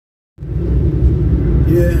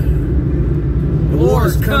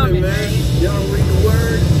what's coming, man. Y'all read the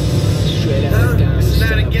word? Straight out of Ghana. It's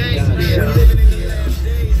not a game. We're living in the last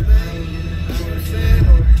days, man. You know what I'm saying?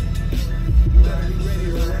 You gotta be ready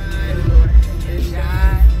to ride and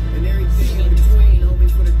die and everything in between,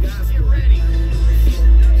 homie, for the gospel. Get ready.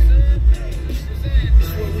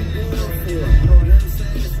 That's what we born for. You know what I'm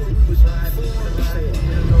saying? That's what we was born for.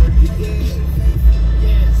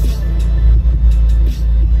 Yes.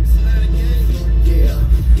 It's not a game. Yeah.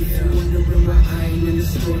 If you're wondering why I ain't in the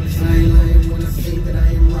store, I ain't lying when I say that I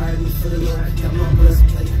am riding for the Lord. Got my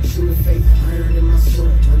breastplate, shoe of faith, iron in my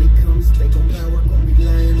sword. When he comes, they gon' bow, I'm gon' be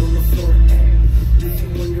lying on the floor. If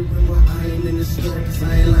you're wondering why I ain't in the store, I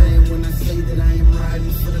ain't lying when I say that I am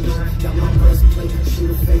riding for the Lord. Got my breastplate, shoe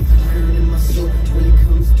of faith, iron in my sword. When he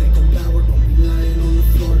comes, they gon' bow, I'm gon' be lying on the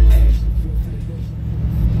floor.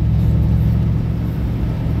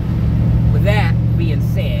 With that being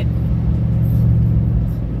said,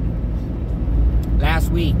 last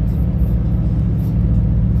week,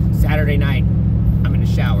 Saturday night, I'm in the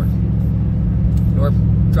shower. Lord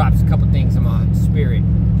drops a couple things in my spirit.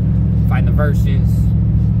 Find the verses,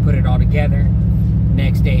 put it all together.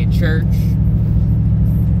 Next day at church,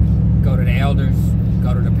 go to the elders,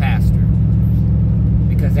 go to the pastor.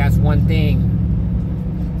 Because that's one thing,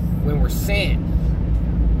 when we're sent,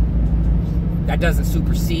 that doesn't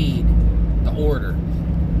supersede the order.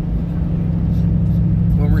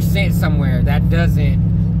 When we're sent somewhere, that doesn't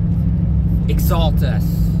exalt us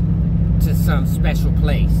to some special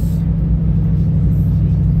place.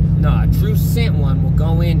 No, a true sent one will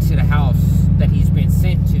go into the house that he's been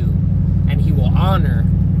sent to, and he will honor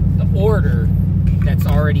the order that's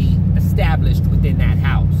already established within that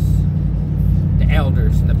house. The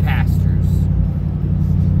elders and the pastors.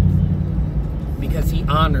 Because he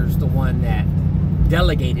honors the one that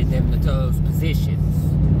delegated them to those positions.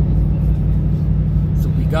 So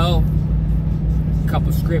we go, a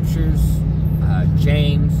couple scriptures,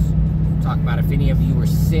 James, talk about if any of you are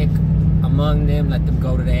sick among them, let them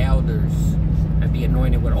go to the elders and be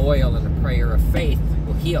anointed with oil, and the prayer of faith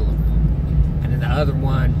will heal them. And then the other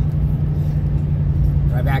one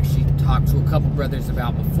that I've actually talked to a couple brothers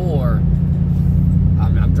about before,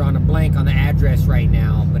 I'm drawing a blank on the address right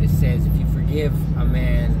now, but it says if you forgive a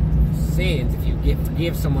man sins, if you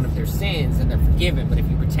forgive someone of their sins, then they're forgiven, but if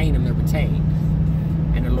you retain them, they're retained.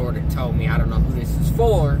 And the Lord had told me, I don't know who this is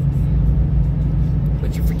for,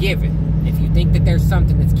 but you're forgiven. If you think that there's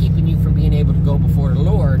something that's keeping you from being able to go before the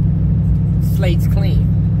Lord, slate's clean.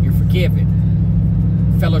 You're forgiven.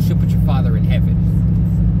 Fellowship with your Father in heaven.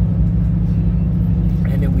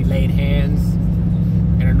 And then we laid hands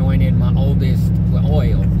and anointed my oldest with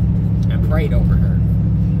oil and prayed over her.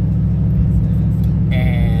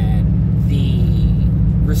 And the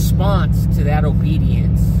response to that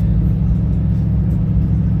obedience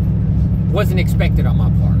wasn't expected on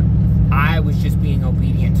my part. I was just being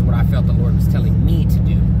obedient to what I felt the Lord was telling me to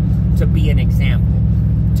do, to be an example,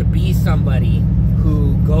 to be somebody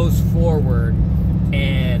who goes forward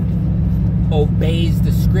and obeys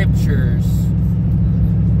the scriptures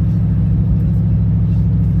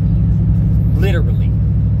literally.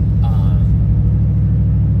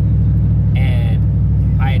 And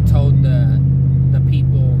I had told the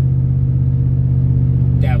people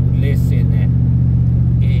that would listen that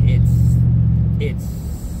it's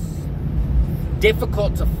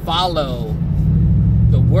difficult to follow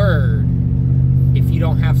the word if you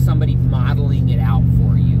don't have somebody modeling it out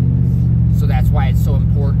for you. So that's why it's so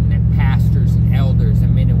important that pastors and elders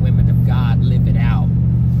and men and women of God live it out.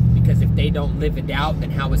 Because if they don't live it out, then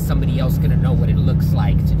how is somebody else going to know what it looks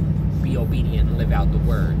like to be obedient and live out the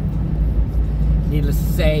word? Needless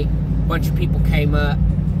to say, a bunch of people came up.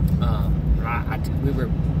 We were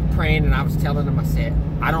praying, and I was telling them, I said,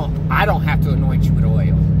 I don't have to anoint you with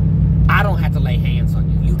oil. I don't have to lay hands on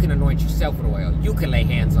you. You can anoint yourself with oil. You can lay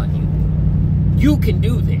hands on you. You can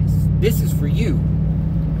do this. This is for you.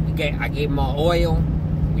 I gave them all oil.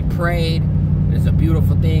 We prayed. It's a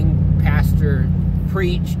beautiful thing. Pastor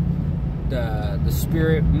preached. The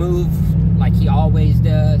Spirit moved like he always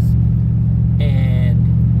does. And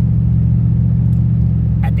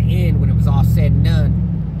at the end, when it was all said and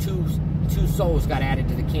done, two souls got added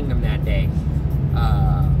to the kingdom that day.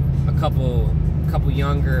 A couple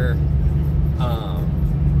younger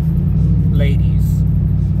ladies.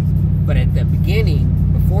 But at the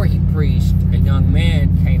beginning, before he preached, a young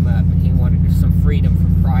man came up and he wanted some freedom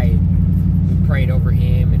from pride. We prayed over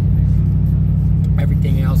him and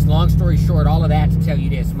everything else. Long story short, all of that to tell you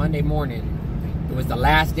this: Monday morning, it was the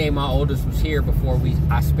last day my oldest was here before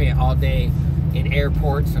I spent all day in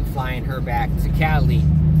airports and flying her back to Cali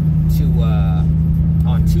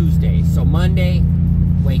on Tuesday. So Monday,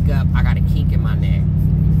 wake up, I got a kink in my neck.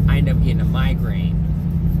 I end up getting a migraine.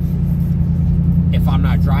 If I'm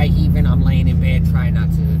not dry heaving, I'm laying in bed trying not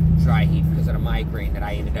to dry heave because of the migraine that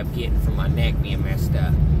I ended up getting from my neck being messed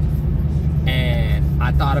up. And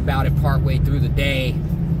I thought about it partway through the day.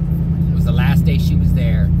 It was the last day she was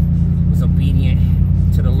there. Was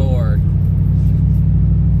obedient to the Lord.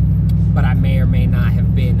 But I may or may not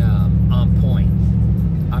have been on point.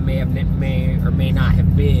 I may or may not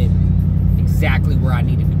have been exactly where I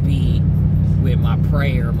needed to be with my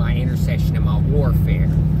prayer, my intercession, and my warfare.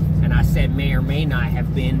 And I said may or may not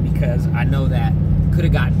have been because I know that could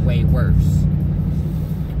have gotten way worse.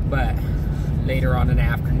 But later on in the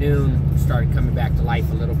afternoon, started coming back to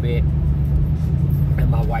life a little bit.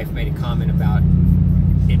 And my wife made a comment about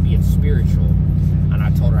it being spiritual. And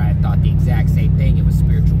I told her I had thought the exact same thing. It was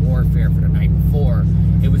spiritual warfare for the night before.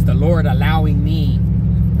 It was the Lord allowing me.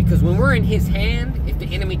 Because when we're in His hand, if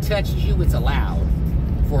the enemy touches you, it's allowed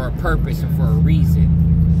for a purpose and for a reason.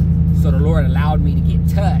 So the Lord allowed me to get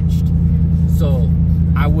touched so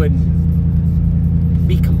I wouldn't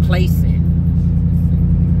be complacent.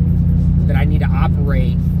 That I need to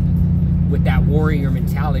operate with that warrior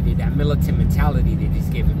mentality, that militant mentality that He's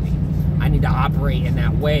given me. I need to operate in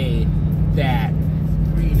that way that...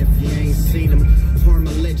 If you ain't seen them,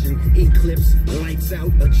 Parma legend, Eclipse, lights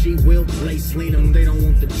out, a G will lace lean them. They don't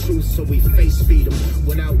want the truth, so we face feed them.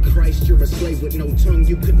 Without Christ, you're a slave with no tongue.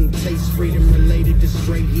 You couldn't taste freedom. Related to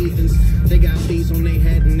straight heathens. They got bees on their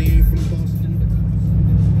head and they ain't from Boston.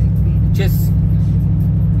 Just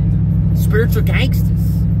spiritual gangsters.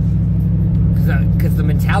 Because the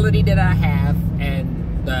mentality that I have and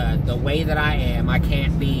the way that I am, I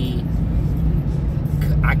can't be...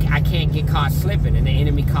 I can't get caught slipping, and the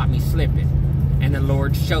enemy caught me slipping. And the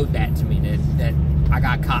Lord showed that to me, that I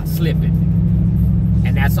got caught slipping.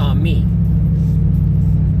 And that's on me.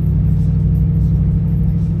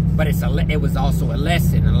 But it was also a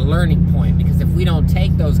lesson and a learning point, because if we don't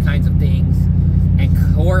take those kinds of things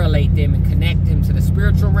and correlate them and connect them to the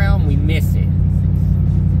spiritual realm, we miss it.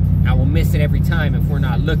 Now, we'll miss it every time if we're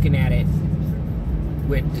not looking at it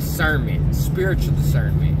with discernment, spiritual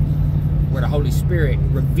discernment, where the Holy Spirit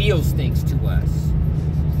reveals things to us.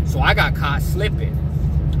 So I got caught slipping.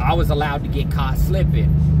 I was allowed to get caught slipping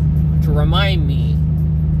to remind me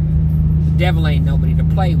the devil ain't nobody to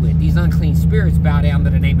play with. These unclean spirits bow down to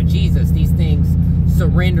the name of Jesus. These things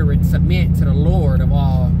surrender and submit to the Lord of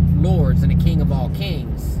all lords and the King of all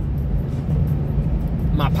kings,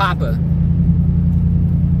 my Papa.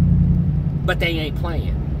 But they ain't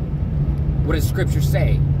playing. What does Scripture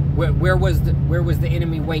say? Where was the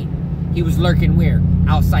enemy waiting? He was lurking where?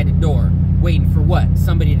 Outside the door. Waiting for what?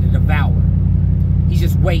 Somebody to devour. He's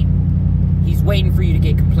just waiting. He's waiting for you to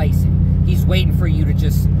get complacent. He's waiting for you to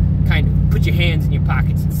just kind of put your hands in your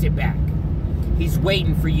pockets and sit back. He's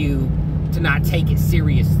waiting for you to not take it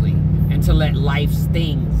seriously and to let life's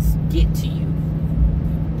things get to you.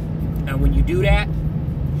 And when you do that,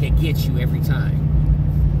 it gets you every time.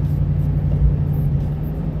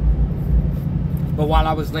 But while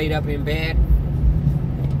I was laid up in bed,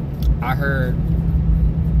 I heard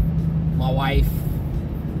my wife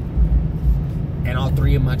and all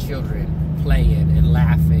three of my children playing and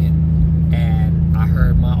laughing. And I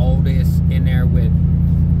heard my oldest in there with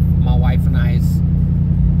my wife and I's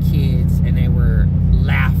kids, and they were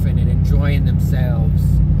laughing and enjoying themselves.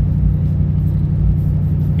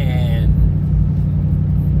 And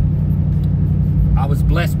I was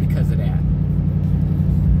blessed because of that.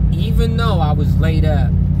 Even though I was laid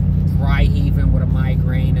up, dry heaving with a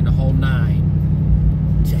migraine and the whole nine,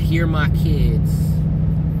 to hear my kids,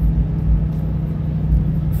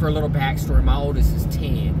 for a little backstory, my oldest is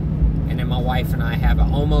 10, and then my wife and I have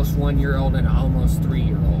an almost 1-year-old and an almost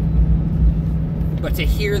 3-year-old. But to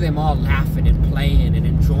hear them all laughing and playing and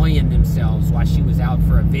enjoying themselves while she was out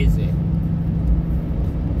for a visit,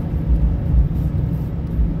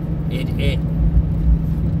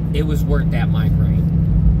 it was worth that migraine.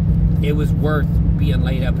 It was worth being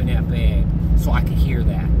laid up in that bed so I could hear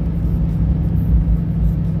that.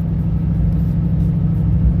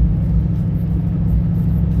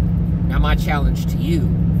 Now my challenge to you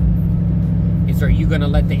is, are you going to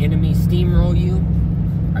let the enemy steamroll you?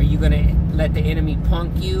 Are you going to let the enemy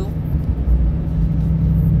punk you?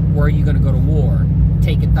 Or are you going to go to war,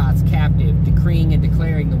 taking thoughts captive, decreeing and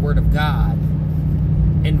declaring the word of God,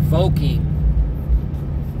 invoking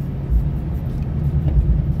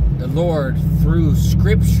the Lord through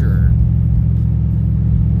Scripture,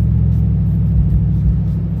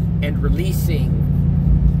 and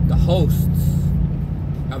releasing the hosts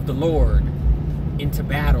of the Lord into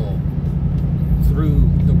battle through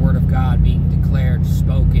the Word of God being declared,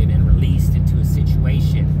 spoken, and released into a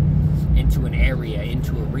situation area,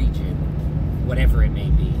 into a region, whatever it may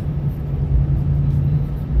be.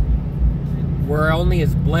 We're only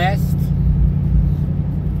as blessed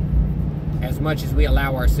as much as we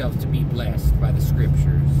allow ourselves to be blessed by the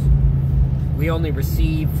scriptures. We only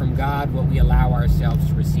receive from God what we allow ourselves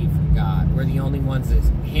to receive from God. We're the only ones that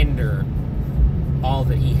hinder all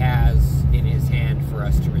that He has in His hand for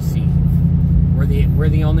us to receive. We're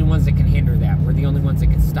the only ones that can hinder that. We're the only ones that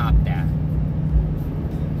can stop that.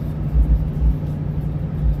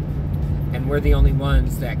 And we're the only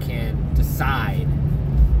ones that can decide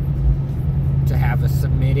to have a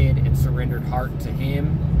submitted and surrendered heart to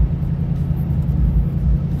Him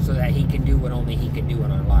so that He can do what only He can do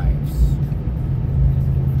in our lives.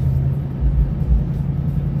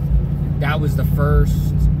 That was the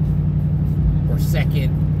first or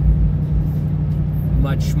second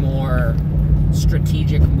much more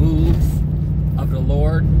strategic move of the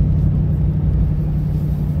Lord.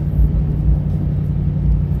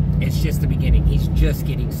 It's just the beginning. He's just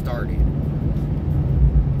getting started.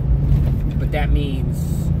 But that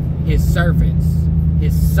means His servants,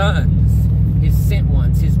 His sons, His sent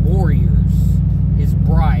ones, His warriors, His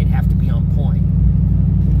bride have to be on point.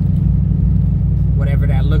 Whatever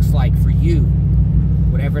that looks like for you,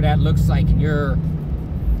 whatever that looks like in your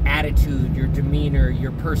attitude, your demeanor,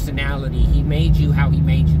 your personality, He made you how He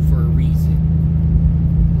made you for a reason.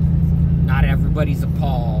 Not everybody's a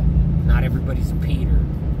Paul, not everybody's a Peter.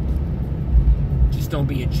 Just don't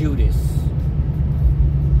be a Judas,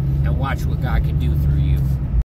 and watch what God can do through you.